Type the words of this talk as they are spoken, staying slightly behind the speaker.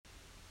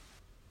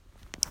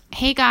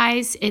Hey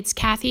guys, it's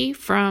Kathy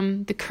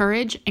from The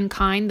Courage and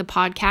Kind, the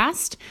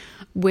podcast,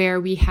 where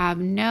we have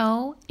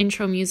no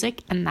intro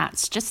music, and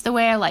that's just the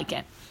way I like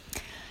it.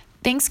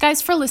 Thanks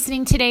guys for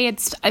listening today.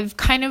 I've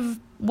kind of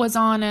was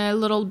on a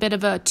little bit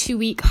of a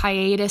 2-week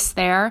hiatus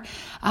there.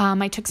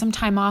 I took some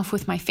time off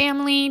with my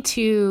family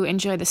to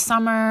enjoy the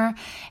summer,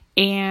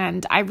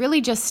 and I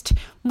really just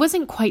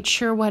wasn't quite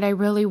sure what I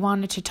really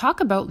wanted to talk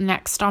about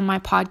next on my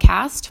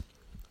podcast.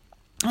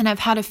 And I've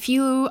had a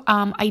few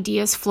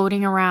ideas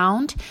floating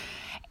around.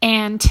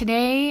 And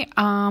today,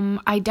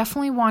 I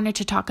definitely wanted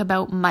to talk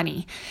about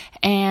money.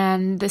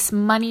 And this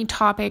money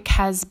topic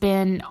has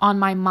been on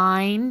my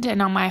mind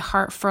and on my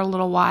heart for a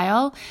little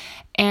while.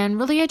 And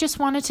really, I just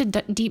wanted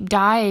to deep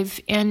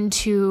dive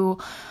into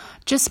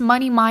just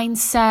money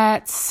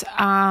mindsets,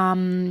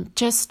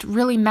 just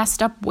really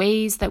messed up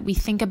ways that we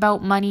think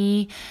about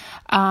money,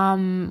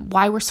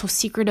 why we're so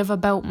secretive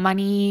about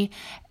money,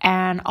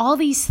 and all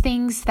these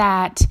things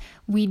that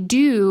we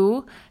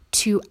do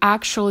to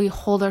actually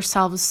hold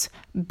ourselves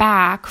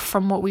back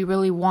from what we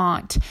really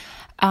want.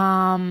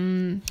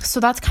 So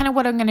that's kind of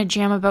what I'm going to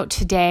jam about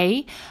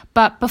today.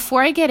 But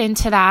before I get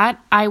into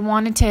that, I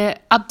wanted to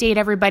update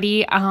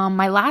everybody.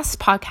 My last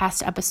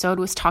podcast episode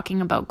was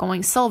talking about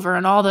going silver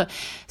and all the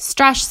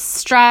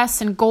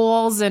stress and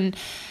goals and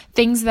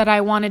things that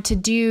I wanted to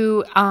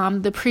do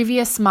the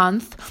previous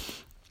month.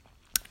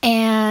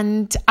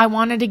 And I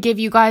wanted to give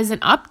you guys an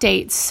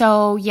update.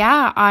 So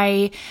yeah,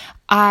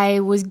 I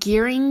was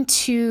gearing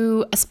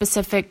to a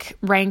specific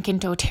rank in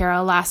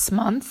doTERRA last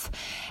month,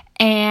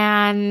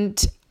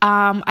 and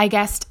I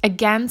guess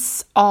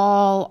against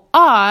all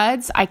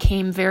odds, I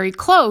came very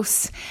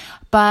close,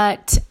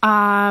 but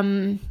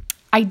I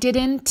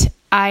didn't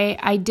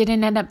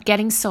end up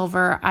getting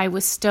silver. I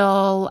was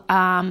still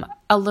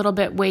a little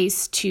bit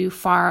ways too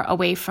far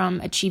away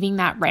from achieving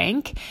that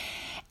rank,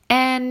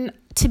 and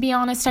to be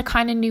honest, I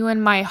kind of knew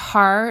in my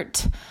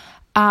heart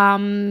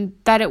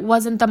that it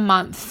wasn't the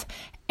month.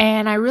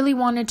 And I really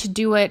wanted to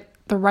do it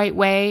the right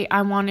way.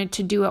 I wanted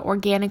to do it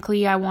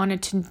organically. I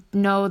wanted to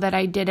know that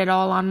I did it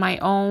all on my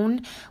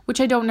own, which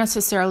I don't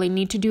necessarily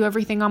need to do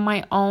everything on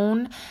my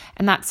own.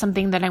 And that's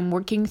something that I'm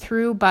working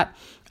through. But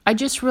I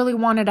just really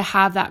wanted to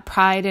have that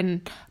pride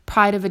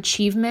of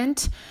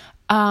achievement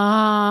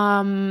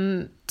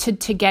to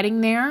getting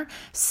there.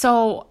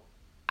 So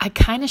I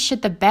kind of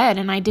shit the bed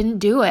and I didn't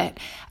do it.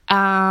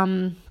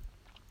 But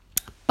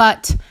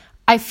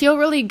I feel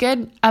really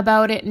good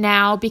about it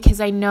now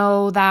because I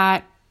know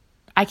that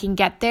I can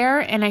get there,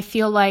 and I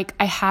feel like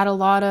I had a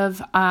lot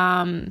of,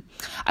 I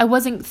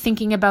wasn't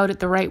thinking about it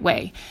the right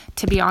way,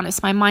 to be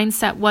honest. My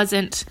mindset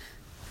wasn't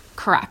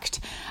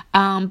correct.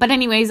 But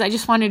anyways, I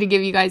just wanted to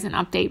give you guys an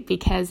update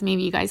because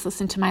maybe you guys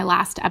listened to my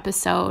last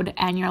episode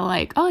and you're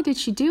like, oh, did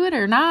she do it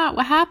or not?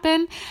 What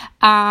happened?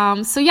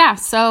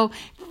 So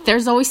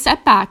there's always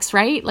setbacks,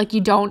 right? Like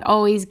you don't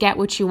always get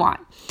what you want.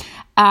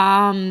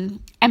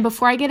 And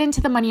before I get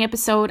into the money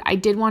episode, I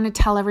did want to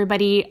tell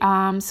everybody,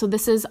 so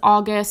this is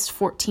August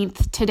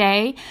 14th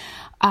today.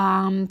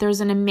 There's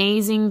an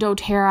amazing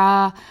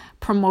doTERRA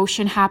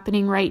promotion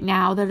happening right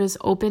now that is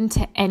open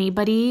to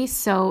anybody.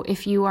 So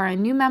if you are a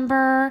new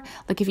member,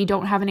 like if you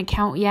don't have an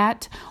account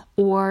yet,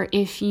 or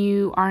if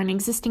you are an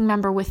existing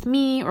member with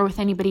me or with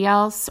anybody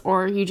else,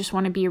 or you just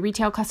want to be a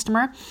retail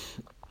customer,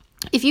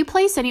 if you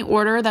place any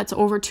order that's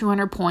over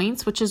 200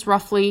 points, which is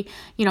roughly,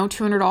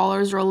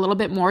 $200 or a little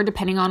bit more,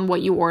 depending on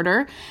what you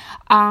order,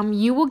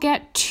 you will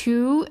get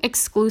 2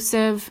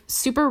 exclusive,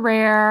 super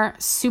rare,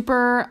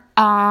 super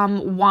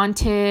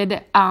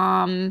wanted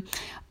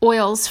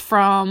oils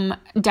from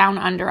Down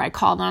Under, I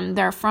call them.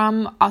 They're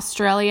from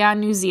Australia,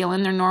 New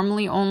Zealand. They're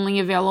normally only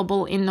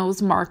available in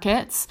those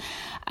markets.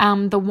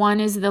 The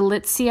one is the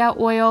Litsia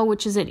oil,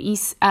 which is an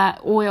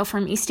oil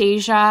from East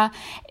Asia.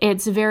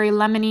 It's very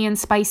lemony and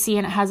spicy,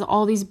 and it has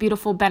all these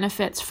beautiful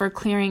benefits for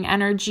clearing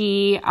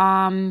energy,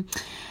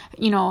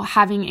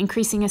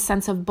 increasing a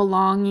sense of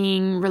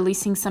belonging,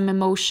 releasing some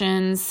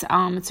emotions.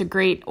 It's a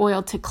great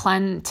oil to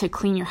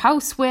clean your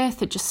house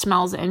with. It just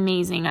smells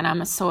amazing, and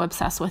I'm so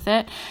obsessed with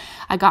it.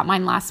 I got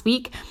mine last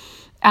week.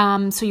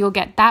 So you'll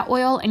get that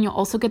oil, and you'll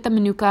also get the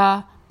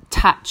Manuka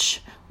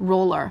Touch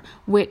roller,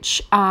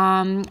 which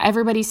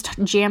everybody's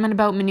jamming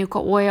about Manuka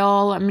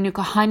oil and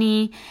Manuka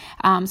honey.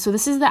 So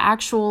this is the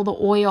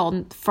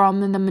oil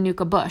from the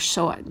Manuka bush.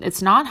 So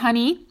it's not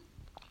honey,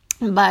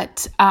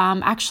 but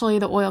actually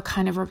the oil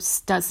kind of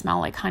does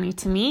smell like honey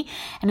to me,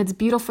 and it's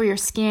beautiful for your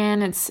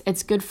skin.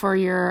 It's good for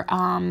your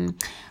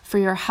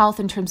health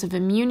in terms of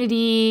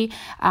immunity,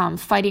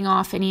 fighting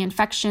off any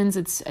infections.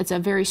 It's a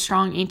very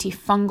strong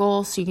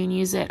antifungal, so you can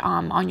use it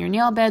on your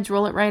nail beds,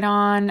 roll it right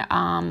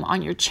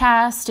on your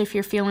chest if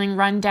you're feeling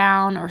run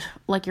down or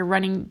like you're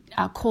running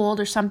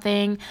cold or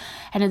something.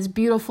 And it's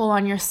beautiful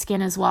on your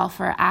skin as well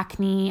for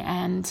acne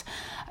and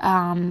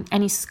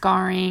any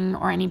scarring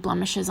or any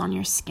blemishes on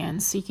your skin.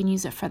 So you can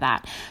use it for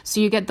that.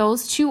 So you get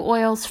those 2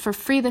 oils for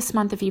free this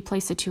month if you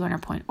place a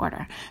 200 point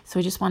order. So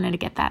I just wanted to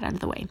get that out of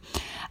the way.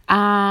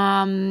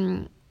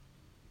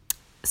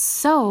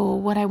 So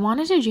what I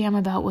wanted to jam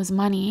about was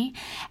money,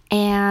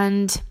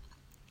 and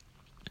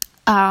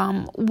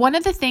One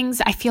of the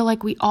things I feel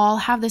like we all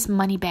have this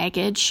money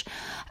baggage,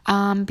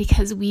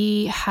 because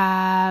we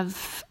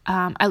have,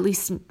 at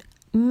least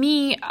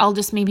me, I'll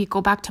just maybe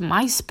go back to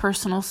my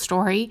personal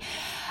story.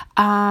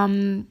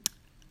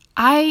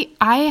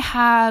 I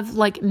have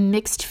like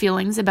mixed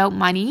feelings about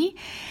money,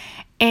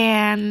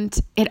 and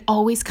it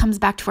always comes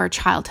back to our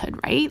childhood,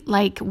 right?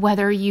 Like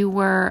whether you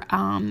were,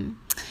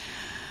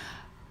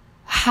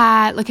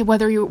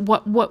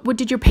 what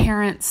did your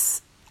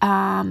parents,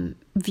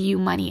 view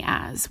money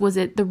as? Was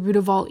it the root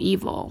of all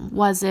evil?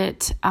 Was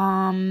it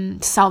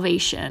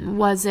salvation?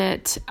 Was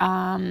it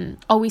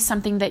always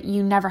something that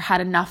you never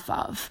had enough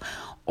of,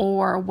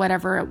 or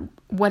whatever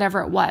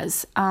it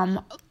was?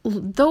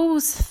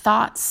 Those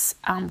thoughts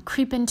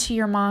creep into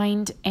your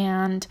mind,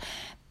 and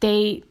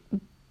they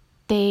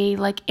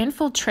like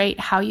infiltrate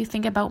how you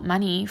think about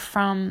money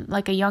from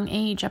like a young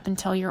age up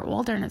until you're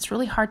older, and it's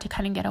really hard to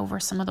kind of get over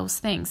some of those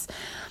things.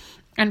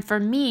 And for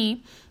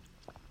me,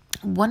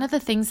 one of the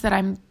things that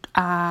I'm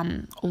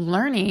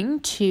learning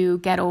to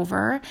get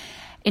over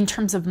in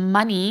terms of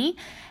money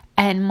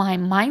and my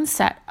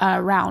mindset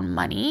around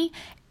money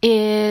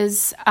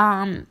is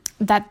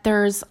that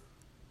there's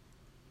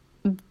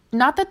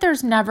not that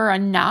there's never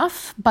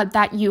enough, but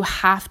that you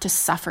have to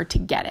suffer to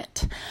get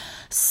it.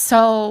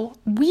 So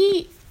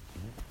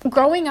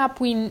growing up,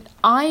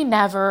 I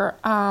never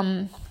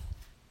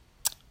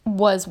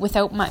was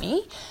without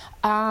money.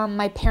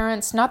 My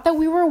parents, not that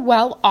we were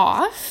well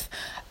off,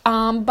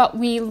 but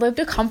we lived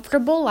a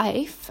comfortable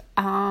life.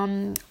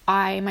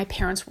 My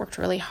parents worked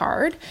really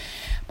hard.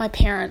 My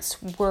parents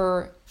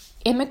were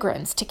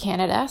immigrants to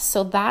Canada,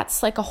 so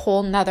that's like a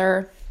whole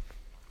nother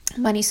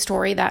money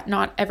story that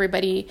not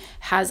everybody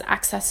has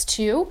access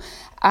to.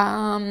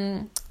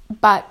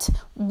 But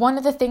one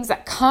of the things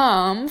that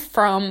come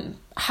from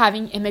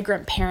having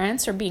immigrant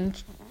parents or being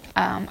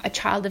a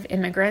child of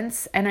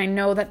immigrants, and I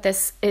know that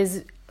this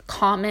is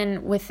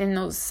common within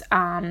those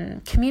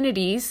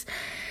communities,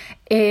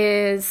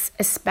 is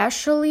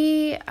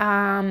especially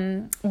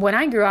when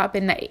I grew up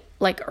in the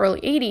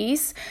early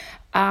 80s,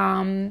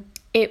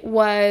 it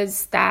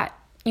was that,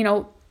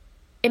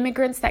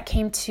 immigrants that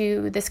came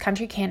to this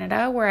country,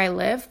 Canada, where I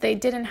live, they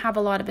didn't have a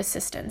lot of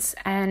assistance.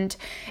 And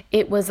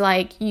it was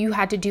like you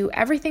had to do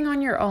everything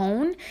on your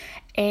own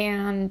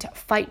and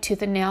fight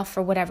tooth and nail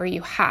for whatever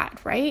you had,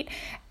 right?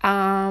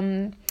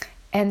 And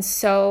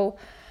so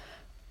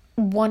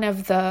one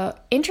of the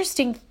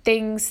interesting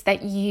things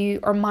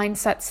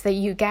mindsets that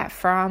you get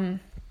from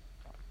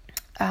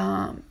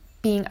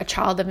being a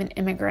child of an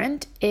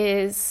immigrant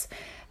is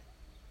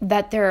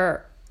that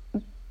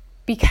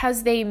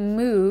because they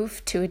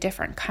move to a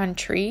different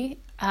country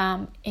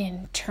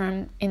in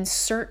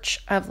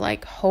search of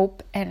like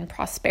hope and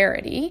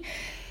prosperity,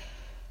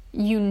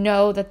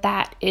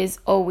 that is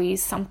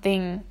always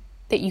something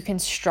that you can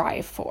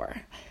strive for.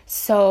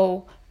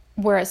 So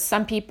whereas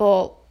some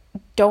people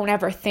don't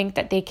ever think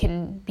that they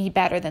can be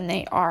better than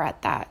they are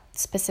at that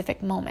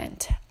specific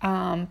moment.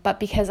 But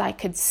because I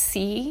could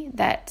see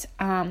that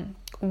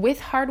with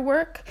hard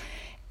work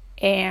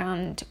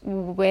and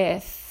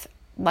with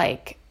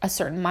like a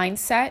certain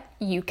mindset,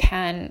 you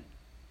can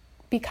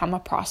become a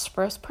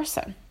prosperous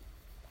person.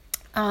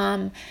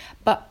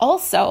 But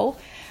also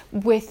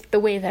with the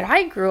way that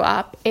I grew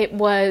up, it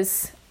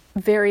was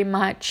very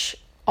much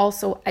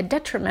also a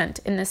detriment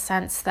in the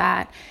sense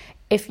that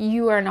if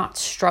you are not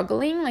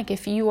struggling, like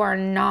if you are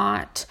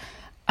not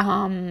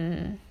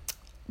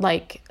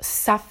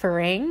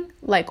suffering,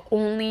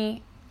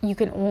 you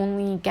can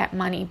only get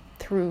money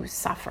through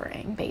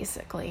suffering,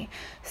 basically.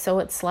 So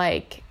it's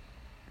like,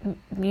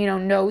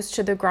 nose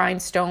to the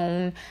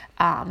grindstone,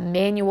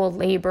 manual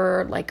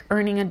labor, like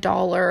earning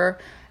 $1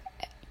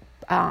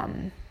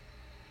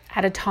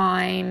 at a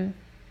time,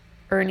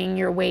 earning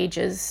your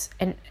wages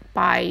and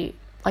by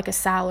like a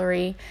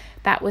salary.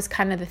 That was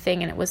kind of the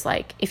thing. And it was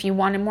like, if you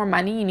wanted more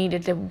money, you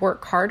needed to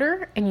work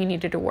harder and you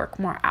needed to work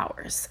more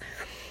hours.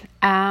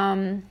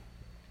 And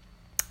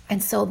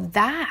so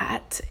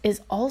that is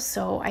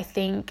also, I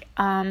think,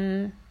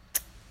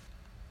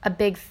 a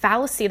big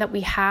fallacy that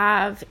we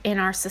have in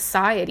our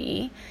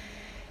society,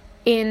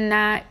 in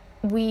that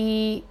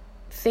we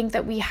think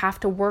that we have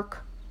to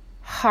work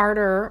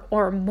harder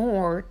or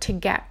more to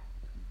get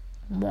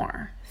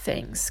more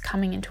things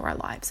coming into our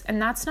lives.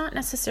 And that's not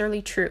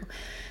necessarily true.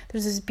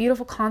 There's this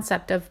beautiful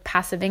concept of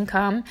passive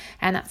income,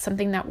 and that's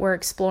something that we're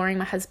exploring,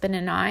 my husband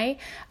and I.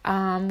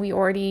 We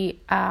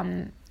already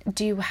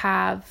do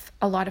have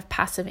a lot of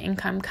passive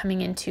income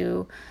coming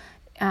into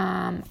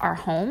our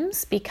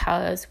homes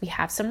because we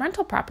have some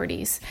rental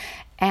properties.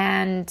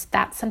 And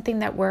that's something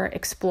that we're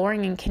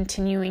exploring and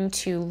continuing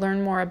to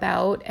learn more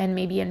about and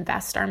maybe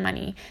invest our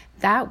money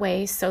that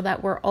way so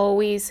that we're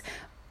always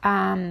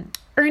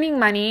earning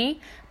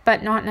money,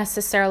 but not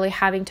necessarily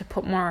having to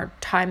put more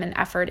time and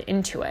effort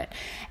into it.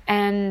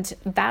 And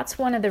that's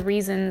one of the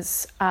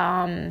reasons,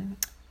 that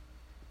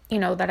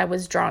I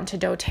was drawn to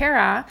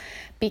doTERRA,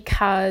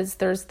 because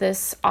there's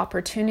this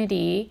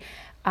opportunity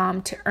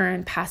to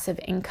earn passive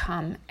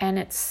income. And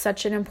it's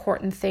such an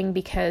important thing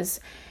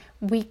because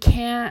we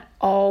can't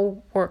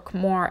all work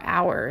more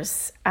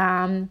hours.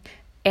 And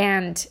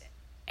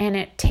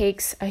it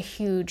takes a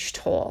huge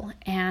toll.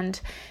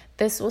 And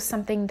this was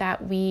something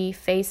that we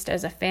faced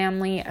as a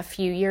family a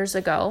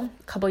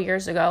couple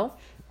years ago.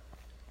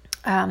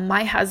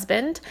 My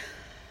husband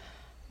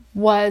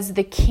was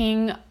the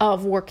king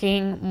of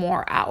working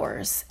more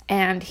hours.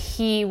 And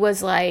he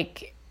was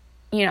like,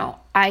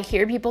 I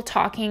hear people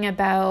talking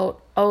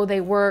about,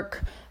 I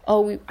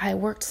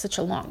worked such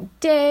a long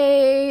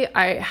day.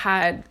 I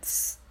had,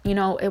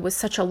 it was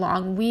such a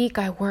long week.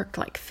 I worked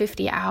like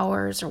 50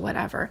 hours or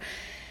whatever.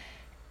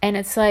 And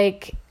it's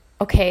like,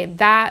 okay,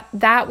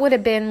 that would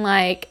have been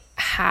like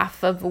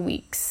half of a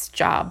week's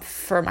job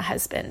for my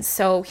husband.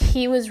 So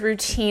he was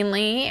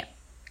routinely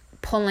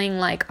pulling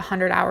like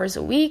 100 hours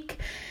a week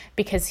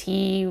because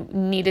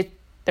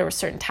there were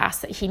certain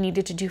tasks that he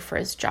needed to do for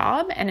his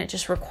job, and it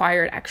just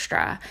required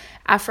extra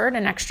effort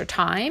and extra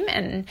time.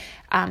 And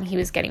he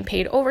was getting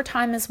paid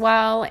overtime as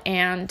well.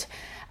 And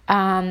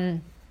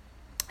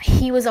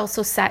he was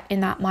also set in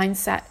that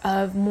mindset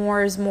of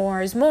more is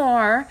more is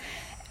more.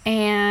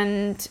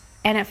 And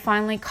it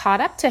finally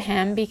caught up to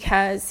him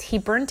because he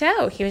burnt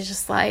out. He was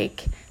just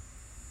like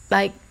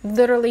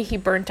literally he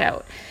burnt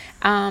out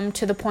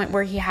to the point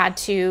where he had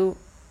to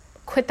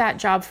quit that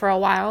job for a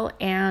while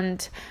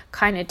and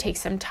kind of take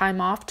some time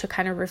off to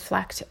kind of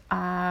reflect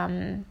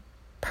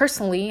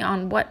personally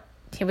on what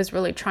he was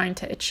really trying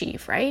to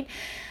achieve, right?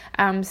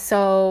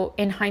 So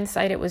in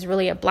hindsight, it was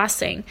really a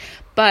blessing.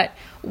 But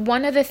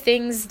one of the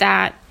things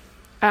that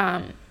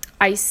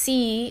I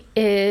see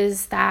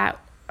is that,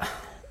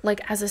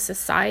 like, as a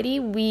society,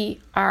 we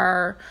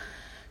are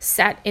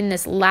set in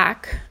this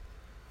lack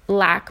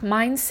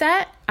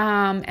mindset.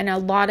 And a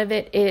lot of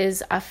it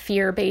is a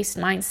fear-based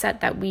mindset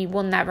that we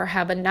will never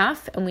have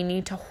enough, and we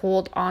need to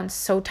hold on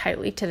so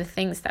tightly to the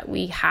things that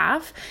we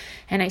have.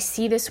 And I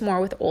see this more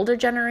with older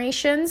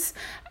generations,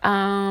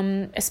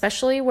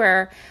 especially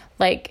where,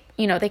 like,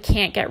 they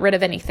can't get rid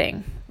of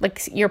anything.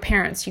 Like your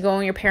parents, you go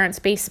in your parents'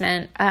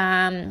 basement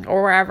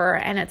or wherever,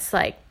 and it's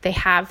like they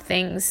have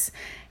things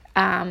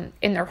in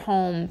their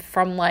home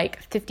from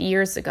like 50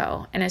 years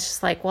ago. And it's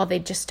just like, well, they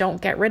just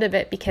don't get rid of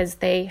it because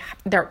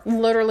they're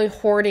literally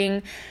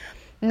hoarding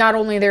not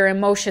only their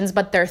emotions,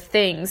 but their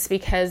things,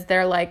 because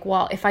they're like,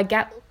 well,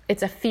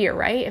 it's a fear,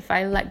 right? If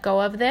I let go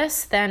of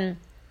this, then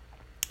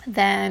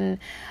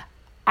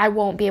I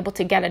won't be able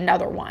to get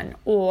another one,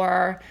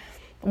 or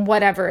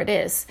whatever it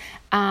is.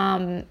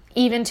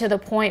 Even to the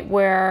point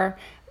where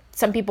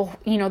some people,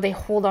 they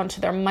hold on to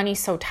their money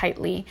so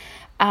tightly.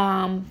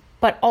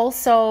 But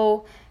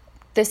also,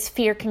 this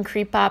fear can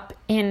creep up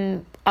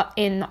in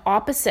the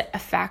opposite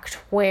effect,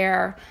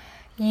 where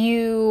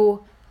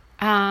you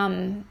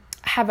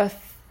have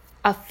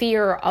a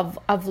fear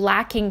of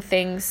lacking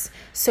things.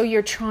 So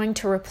you're trying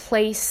to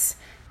replace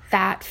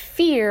that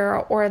fear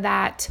or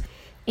that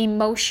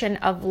emotion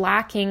of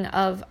lacking,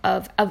 of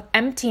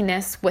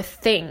emptiness, with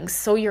things.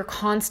 So you're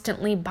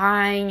constantly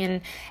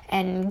buying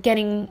and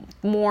getting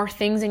more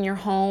things in your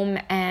home,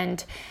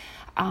 and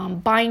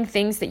buying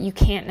things that you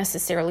can't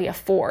necessarily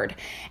afford.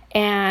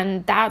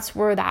 And that's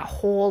where that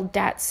whole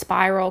debt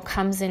spiral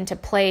comes into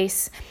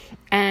place.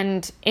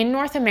 And in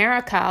North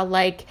America,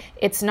 like,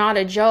 it's not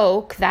a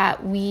joke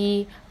that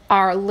we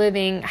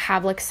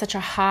have like such a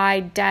high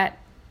debt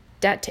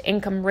to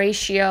income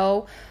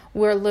ratio.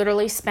 We're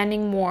literally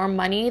spending more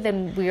money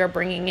than we are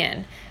bringing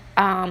in.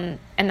 And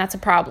that's a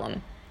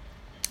problem.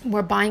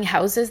 We're buying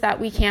houses that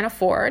we can't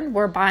afford.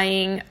 We're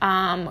buying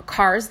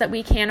cars that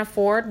we can't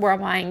afford. We're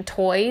buying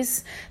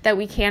toys that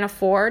we can't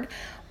afford.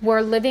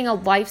 We're living a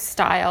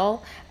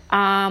lifestyle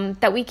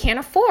that we can't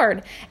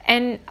afford.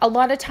 And a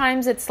lot of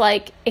times it's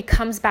like, it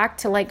comes back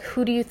to like,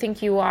 who do you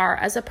think you are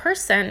as a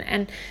person?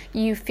 And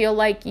you feel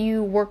like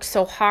you work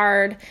so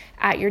hard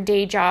at your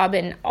day job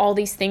and all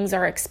these things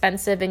are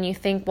expensive, and you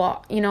think,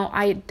 well,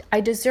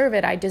 I deserve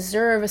it. I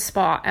deserve a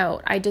spa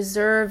out. I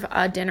deserve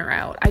a dinner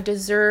out. I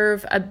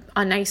deserve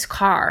a nice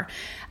car.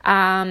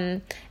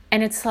 And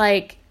it's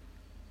like,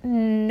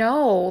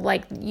 no,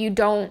 like, you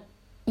don't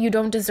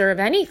deserve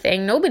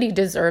anything. Nobody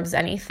deserves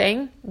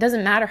anything. It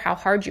doesn't matter how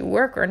hard you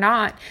work or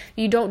not.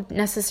 You don't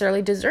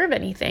necessarily deserve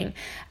anything.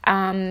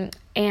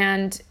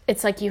 And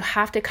it's like, you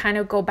have to kind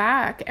of go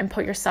back and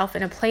put yourself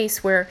in a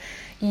place where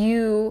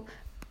you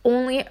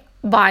only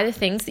buy the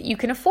things that you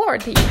can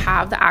afford, that you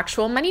have the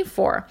actual money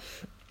for.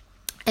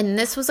 And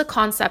this was a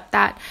concept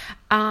that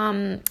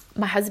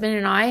my husband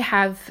and I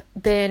have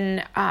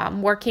been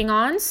working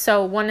on.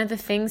 So one of the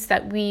things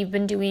that we've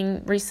been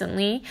doing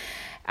recently,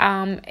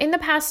 in the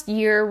past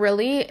year,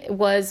 really,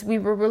 was we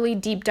were really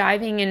deep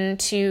diving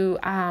into,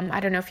 I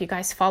don't know if you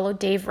guys follow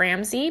Dave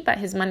Ramsey, but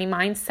his money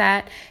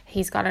mindset.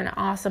 He's got an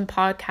awesome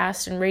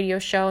podcast and radio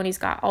show, and he's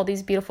got all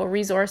these beautiful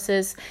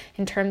resources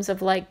in terms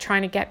of like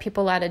trying to get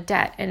people out of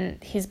debt.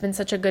 And he's been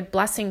such a good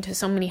blessing to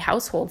so many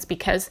households,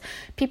 because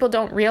people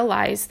don't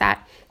realize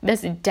that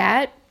this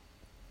debt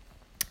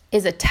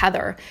is a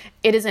tether.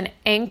 It is an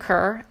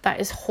anchor that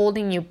is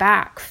holding you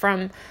back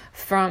from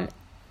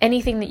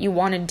anything that you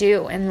want to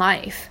do in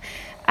life.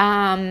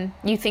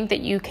 You think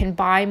that you can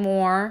buy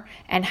more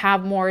and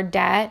have more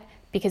debt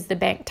because the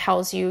bank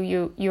tells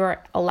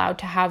you're allowed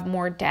to have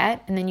more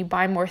debt, and then you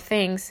buy more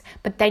things,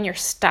 but then you're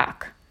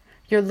stuck.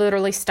 You're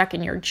literally stuck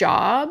in your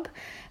job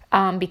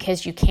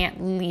because you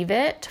can't leave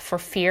it for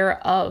fear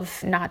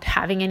of not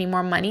having any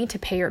more money to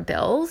pay your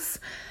bills.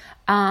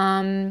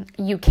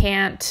 You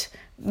can't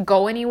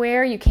go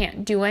anywhere. You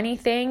can't do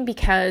anything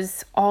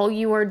because all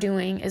you are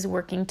doing is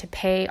working to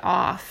pay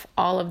off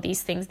all of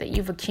these things that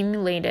you've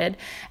accumulated.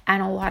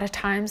 And a lot of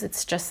times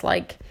it's just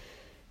like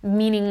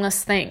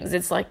meaningless things.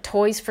 It's like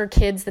toys for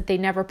kids that they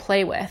never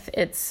play with.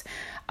 It's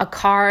a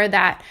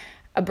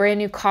brand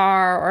new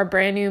car or a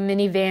brand new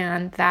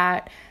minivan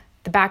that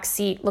the back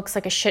seat looks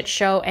like a shit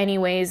show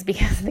anyways,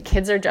 because the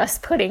kids are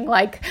just putting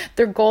like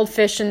their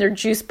goldfish and their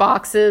juice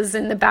boxes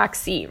in the back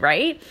seat,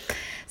 right?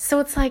 So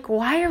it's like,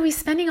 why are we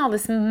spending all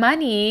this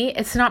money?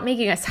 It's not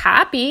making us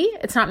happy.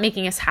 It's not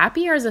making us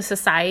happier as a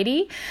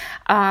society.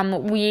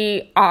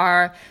 We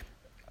are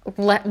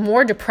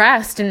more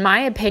depressed, in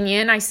my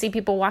opinion. I see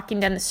people walking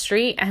down the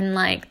street and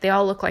like they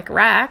all look like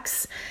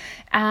wrecks.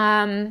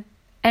 And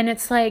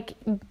it's like,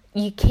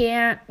 you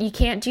can't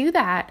do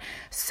that.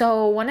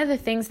 So one of the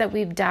things that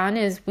we've done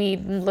is we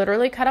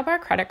literally cut up our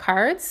credit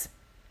cards.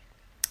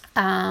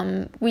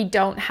 We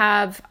don't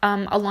have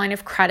a line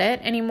of credit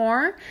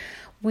anymore.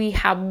 We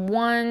have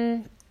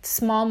one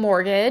small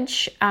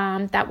mortgage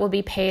that will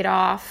be paid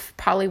off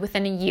probably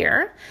within a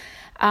year.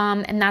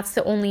 And that's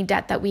the only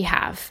debt that we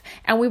have.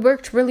 And we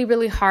worked really,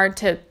 really hard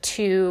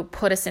to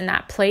put us in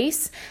that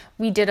place.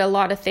 We did a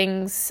lot of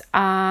things.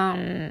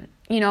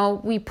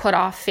 We put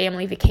off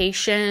family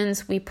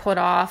vacations. We put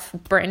off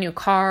brand new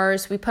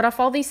cars. We put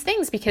off all these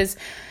things because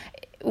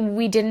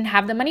we didn't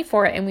have the money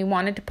for it. And we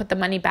wanted to put the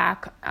money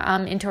back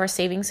into our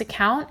savings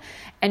account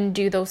and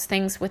do those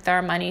things with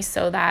our money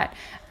so that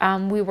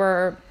we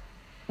were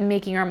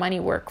making our money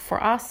work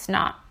for us,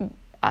 not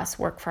us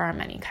work for our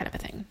money, kind of a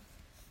thing.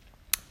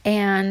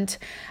 And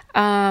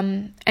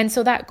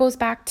so that goes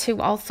back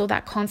to also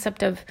that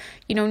concept of,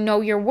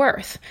 know your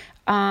worth,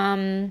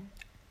 and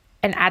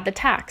add the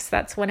tax.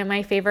 That's one of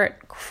my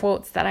favorite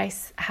quotes that I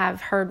have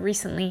heard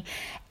recently.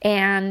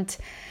 And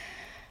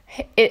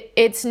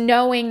it's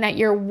knowing that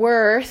you're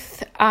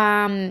worth,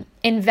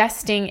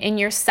 investing in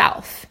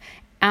yourself.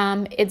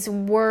 It's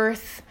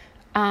worth,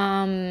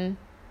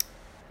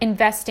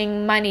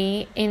 investing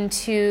money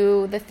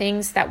into the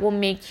things that will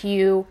make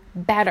you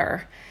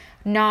better,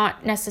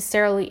 not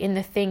necessarily in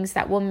the things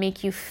that will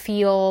make you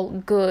feel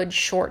good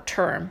short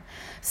term.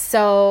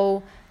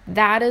 So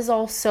that is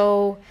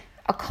also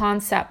a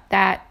concept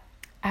that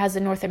as a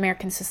North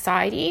American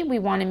society, we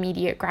want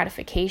immediate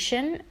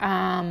gratification.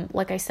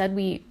 Like I said,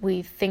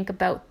 we think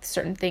about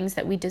certain things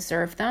that we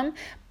deserve them,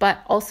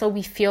 but also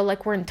we feel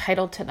like we're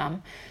entitled to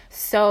them.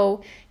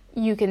 So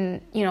you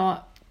can,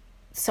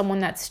 someone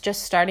that's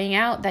just starting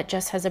out, that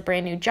just has a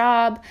brand new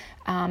job,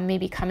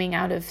 maybe coming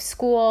out of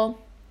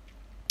school,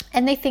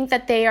 and they think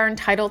that they are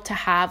entitled to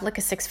have like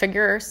a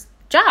 6-figure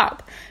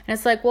job. And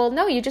it's like, well,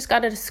 no, you just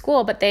got out of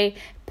school, but they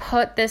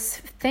put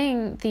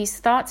these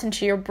thoughts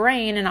into your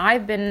brain. And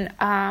I've been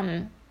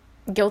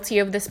guilty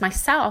of this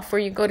myself, where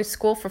you go to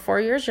school for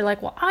 4 years. You're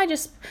like, well, I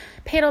just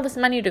paid all this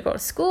money to go to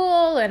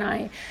school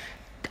and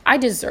I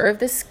deserve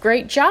this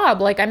great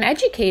job. Like, I'm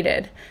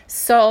educated,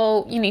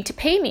 so you need to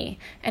pay me.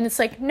 And it's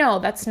like, no,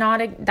 that's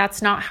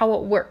not how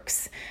it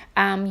works.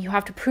 You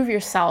have to prove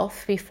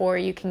yourself before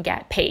you can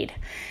get paid.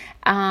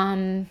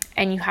 And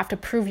you have to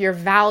prove your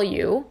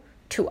value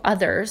to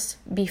others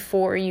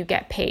before you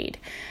get paid.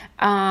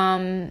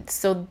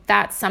 So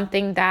that's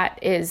something that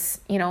is,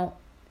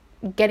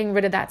 getting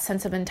rid of that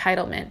sense of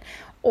entitlement.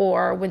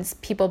 Or when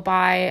people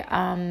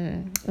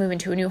move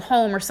into a new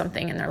home or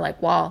something, and they're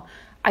like, well,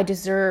 I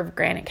deserve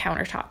granite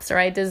countertops, or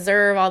I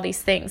deserve all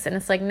these things. And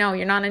it's like, no,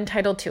 you're not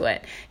entitled to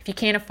it. If you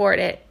can't afford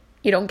it,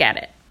 you don't get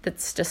it.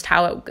 That's just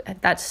how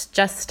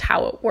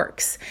it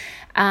works.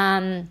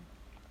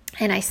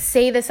 And I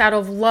say this out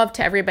of love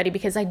to everybody,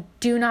 because I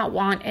do not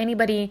want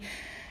anybody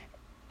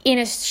in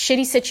a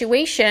shitty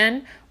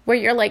situation where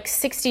you're like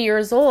 60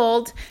 years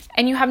old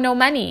and you have no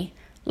money.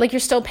 Like, you're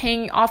still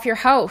paying off your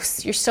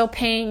house. You still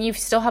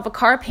have a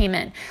car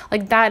payment.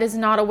 Like, that is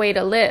not a way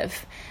to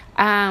live.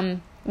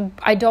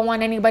 I don't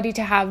want anybody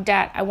to have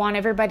debt. I want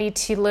everybody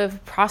to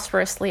live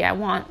prosperously. I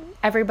want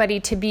everybody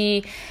to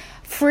be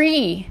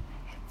free,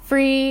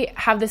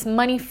 have this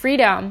money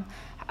freedom,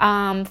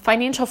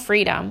 financial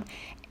freedom,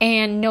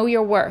 and know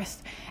your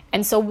worth.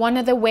 And so one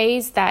of the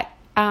ways that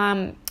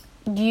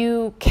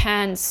you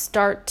can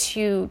start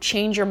to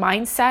change your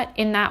mindset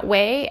in that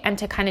way and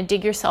to kind of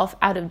dig yourself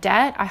out of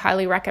debt, I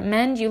highly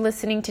recommend you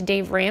listening to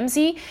Dave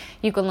Ramsey.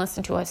 You can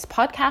listen to his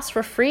podcast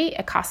for free.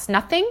 It costs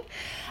nothing.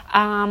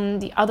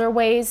 The other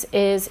ways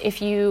is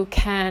if you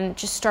can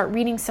just start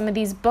reading some of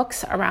these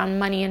books around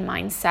money and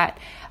mindset.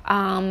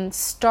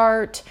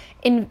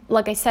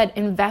 Like I said,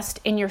 invest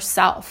in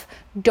yourself.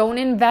 Don't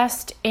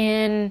invest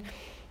in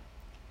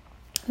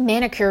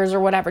manicures or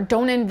whatever.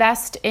 Don't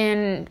invest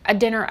in a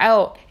dinner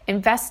out.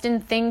 Invest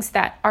in things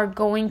that are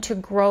going to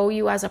grow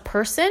you as a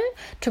person,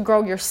 to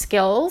grow your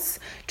skills,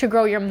 to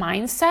grow your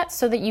mindset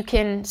so that you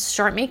can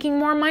start making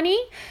more money,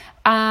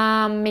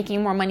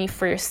 making more money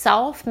for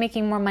yourself,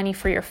 making more money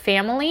for your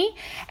family,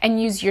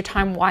 and use your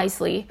time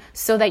wisely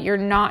so that you're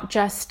not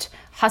just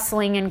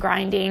hustling and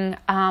grinding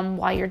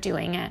while you're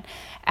doing it.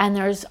 And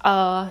there's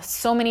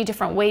so many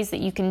different ways that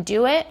you can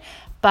do it.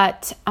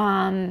 But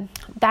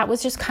that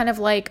was just kind of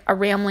like a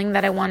rambling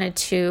that I wanted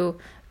to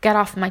get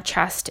off my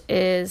chest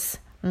is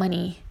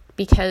money,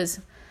 because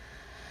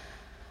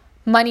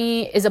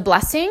money is a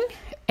blessing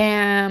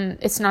and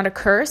it's not a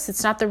curse.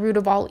 It's not the root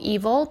of all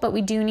evil, but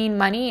we do need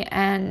money.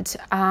 And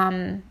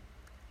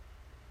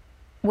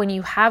when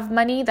you have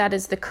money, that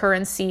is the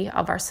currency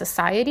of our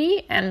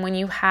society. And when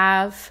you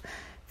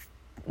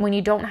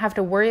don't have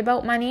to worry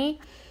about money,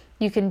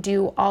 you can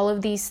do all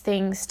of these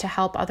things to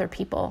help other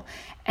people.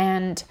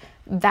 And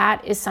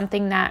that is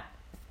something that,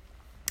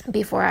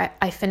 before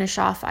I finish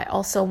off, I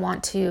also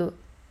want to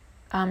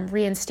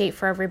reinstate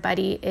for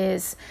everybody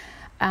is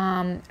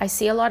I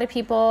see a lot of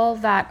people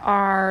that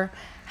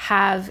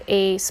have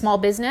a small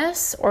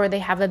business, or they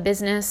have a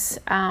business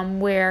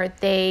where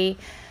they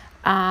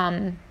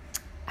have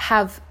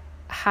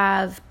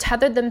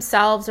tethered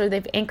themselves, or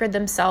they've anchored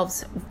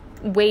themselves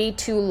way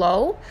too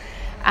low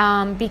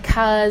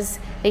because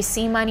they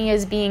see money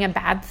as being a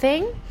bad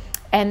thing.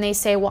 And they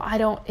say,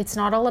 well, it's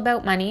not all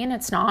about money, and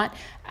it's not.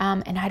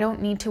 And I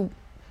don't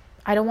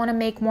want to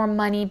make more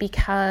money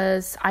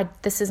because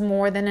this is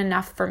more than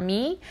enough for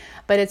me,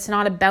 but it's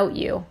not about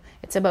you.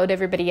 It's about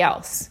everybody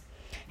else.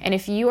 And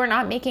if you are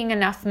not making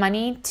enough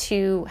money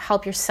to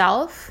help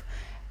yourself,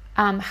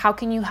 how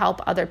can you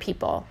help other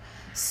people?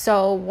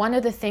 So one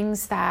of the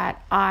things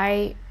that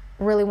I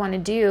really want to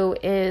do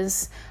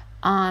is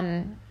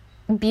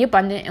be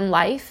abundant in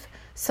life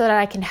so that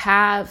I can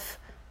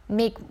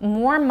make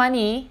more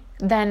money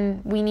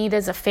than we need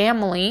as a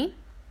family,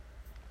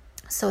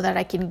 so that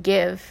I can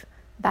give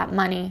that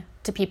money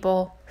to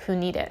people who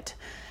need it.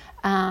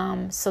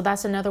 So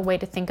that's another way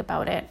to think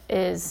about it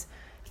is,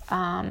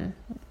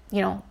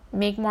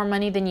 make more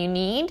money than you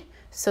need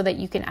so that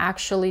you can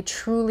actually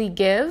truly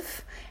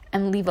give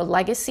and leave a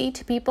legacy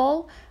to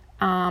people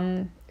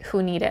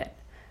who need it.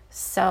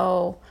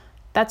 So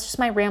that's just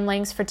my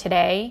ramblings for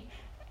today.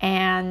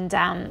 And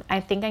I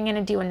think I'm going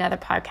to do another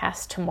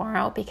podcast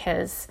tomorrow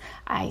because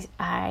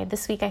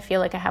this week I feel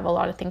like I have a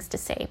lot of things to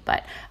say.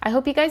 But I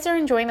hope you guys are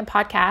enjoying the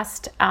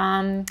podcast.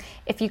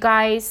 If you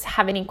guys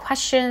have any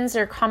questions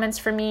or comments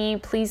for me,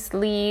 please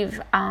leave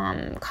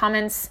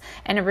comments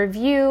and a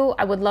review.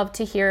 I would love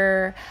to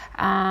hear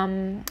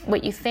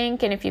what you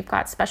think. And if you've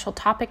got special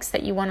topics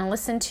that you want to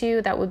listen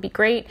to, that would be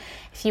great.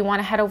 If you want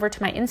to head over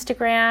to my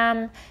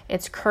Instagram,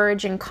 it's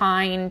Courage and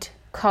Kind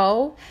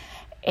Co.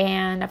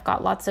 And I've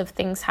got lots of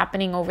things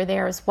happening over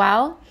there as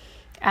well.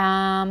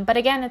 But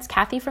again, it's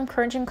Kathy from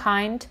Courage and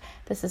Kind.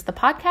 This is the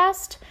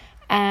podcast,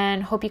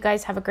 and hope you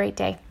guys have a great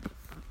day.